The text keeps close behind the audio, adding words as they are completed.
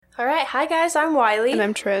All right, hi guys, I'm Wiley. And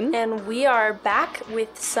I'm Trin. And we are back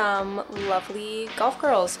with some lovely golf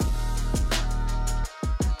girls.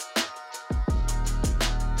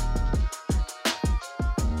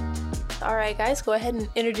 All right, guys, go ahead and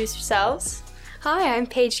introduce yourselves. Hi, I'm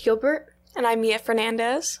Paige Gilbert. And I'm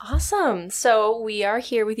Fernandez. Awesome. So we are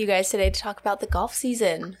here with you guys today to talk about the golf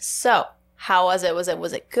season. So, how was it? Was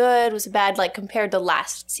it good? Was it bad, like, compared to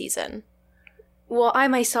last season? Well, I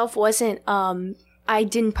myself wasn't, I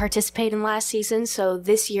didn't participate in last season, so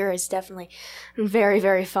this year is definitely very,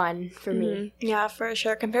 very fun for me. Yeah, for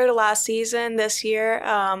sure. Compared to last season, this year,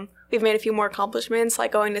 we've made a few more accomplishments,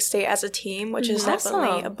 like going to state as a team, which is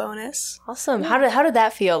definitely a bonus. Awesome. Yeah. How did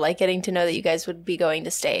that feel, like getting to know that you guys would be going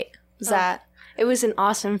to state? It was an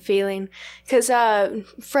awesome feeling because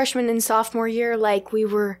freshman and sophomore year, like we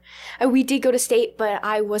did go to state, but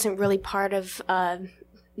I wasn't really part of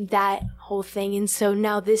that whole thing. And so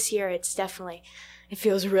now this year, it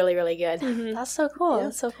feels really, really good. Mm-hmm. That's so cool. Yeah.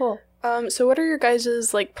 That's so cool. So what are your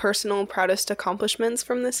guys' like personal proudest accomplishments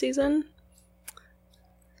from this season?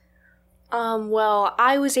 Well,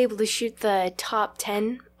 I was able to shoot the top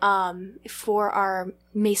 10 for our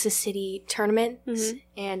Mesa City tournament,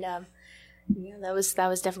 and yeah, that was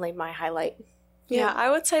definitely my highlight. Yeah, I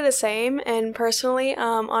would say the same. And personally,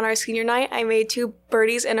 on our senior night, I made 2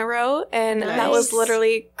 birdies in a row, and that was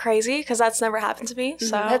literally crazy because that's never happened to me.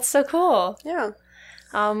 So that's so cool. Yeah.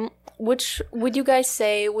 Which would you guys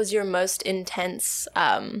say was your most intense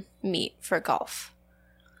meet for golf?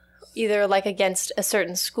 Either like against a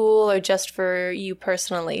certain school or just for you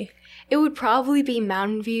personally? It would probably be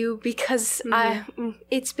Mountain View because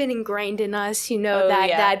it's been ingrained in us,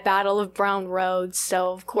 that Battle of Brown Road.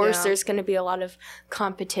 So, of course, there's going to be a lot of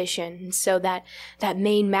competition. So that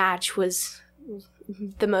main match was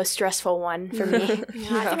the most stressful one for me.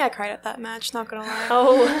 I think I cried at that match, not going to lie.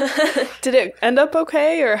 Oh. Did it end up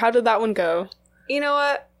okay, or how did that one go? You know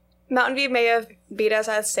what? Mountain View may have beat us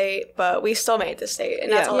at state, but we still made it to state. And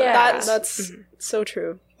that's all that's so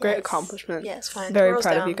true. Great accomplishment. Yes, fine. Very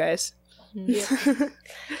proud of you guys. Yeah.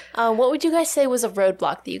 What would you guys say was a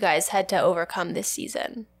roadblock that you guys had to overcome this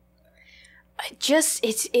season?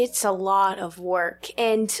 It's a lot of work,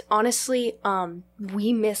 and honestly,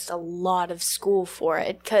 we missed a lot of school for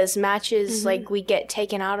it because matches like we get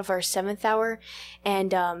taken out of our 7th hour,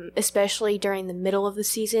 and especially during the middle of the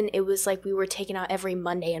season, it was like we were taken out every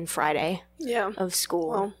Monday and Friday of school.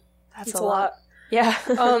 Well, that's a lot. Yeah.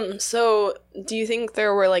 So do you think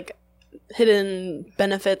there were like hidden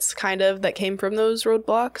benefits kind of that came from those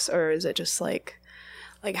roadblocks, or is it just like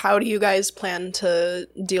how do you guys plan to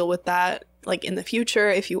deal with that, like in the future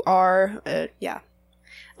if you are?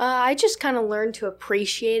 I just kind of learned to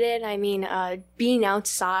appreciate it. I mean, being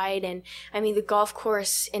outside, and I mean the golf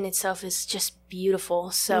course in itself is just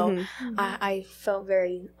beautiful, so I felt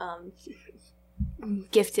very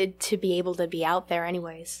gifted to be able to be out there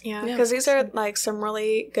anyways. Yeah, because these are like some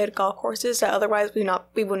really good golf courses that otherwise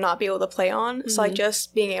we would not be able to play on. So like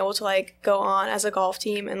just being able to like go on as a golf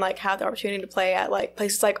team and like have the opportunity to play at like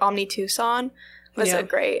places like Omni Tucson was a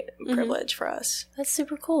great privilege for us. That's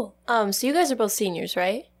super cool. So you guys are both seniors,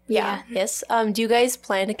 right? Yeah. Yes. Do you guys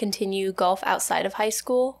plan to continue golf outside of high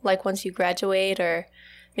school, like once you graduate, or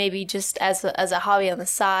maybe just as a hobby on the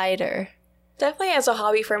side, or? Definitely as a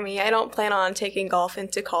hobby for me. I don't plan on taking golf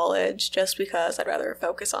into college just because I'd rather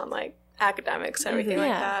focus on like academics and everything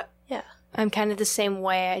like that. Yeah. I'm kind of the same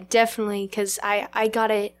way. I definitely, because I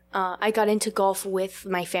got into golf with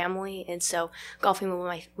my family, and so golfing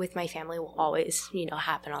with my family will always,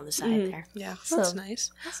 happen on the side there. Yeah, that's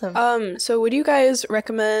nice. Awesome. So would you guys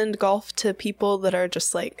recommend golf to people that are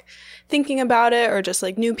just like thinking about it, or just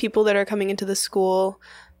like new people that are coming into the school?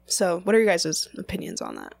 So what are your guys' opinions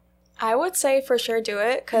on that? I would say for sure do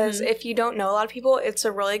it, because if you don't know a lot of people, it's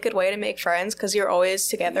a really good way to make friends because you're always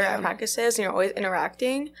together at practices and you're always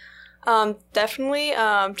interacting. Definitely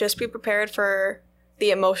just be prepared for the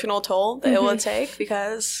emotional toll that it will take,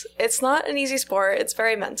 because it's not an easy sport. It's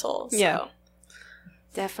very mental. So. Yeah.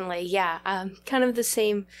 Definitely, yeah. Kind of the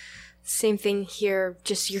same thing here.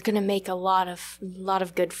 Just you're gonna make a lot of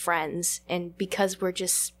good friends, and because we're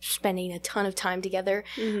just spending a ton of time together,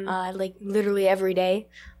 like literally every day,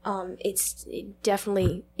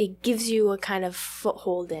 it gives you a kind of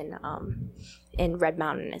foothold in Red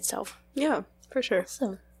Mountain itself. Yeah, for sure.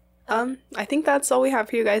 Awesome. I think that's all we have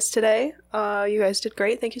for you guys today. You guys did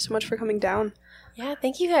great. Thank you so much for coming down. Yeah,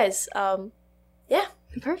 thank you guys. Yeah.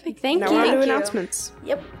 Perfect. Thank you. Now we're on to announcements.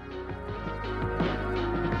 Yep.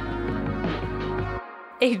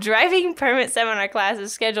 A driving permit seminar class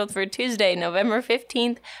is scheduled for Tuesday, November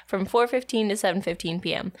 15th from 4:15 to 7:15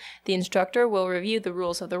 p.m. The instructor will review the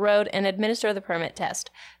rules of the road and administer the permit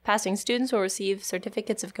test. Passing students will receive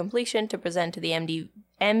certificates of completion to present to the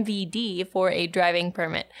MVD for a driving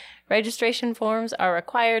permit. Registration forms are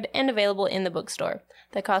required and available in the bookstore.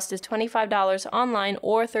 The cost is $25 online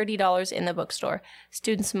or $30 in the bookstore.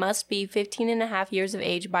 Students must be 15 and a half years of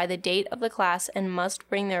age by the date of the class and must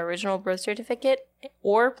bring their original birth certificate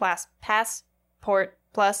or passport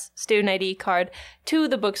plus student ID card to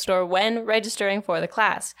the bookstore when registering for the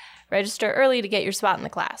class. Register early to get your spot in the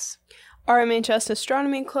class. RMHS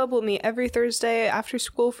Astronomy Club will meet every Thursday after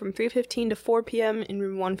school from 3:15 to 4 p.m. in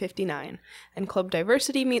room 159. And Club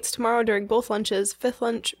Diversity meets tomorrow during both lunches. 5th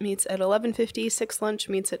lunch meets at 11:50, 6th lunch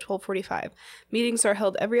meets at 12:45. Meetings are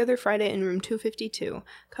held every other Friday in room 252.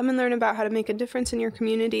 Come and learn about how to make a difference in your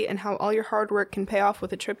community and how all your hard work can pay off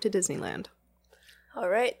with a trip to Disneyland. All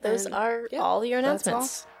right, those are all your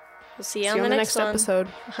announcements. We'll see you on the next one. episode.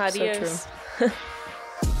 Adios. So true.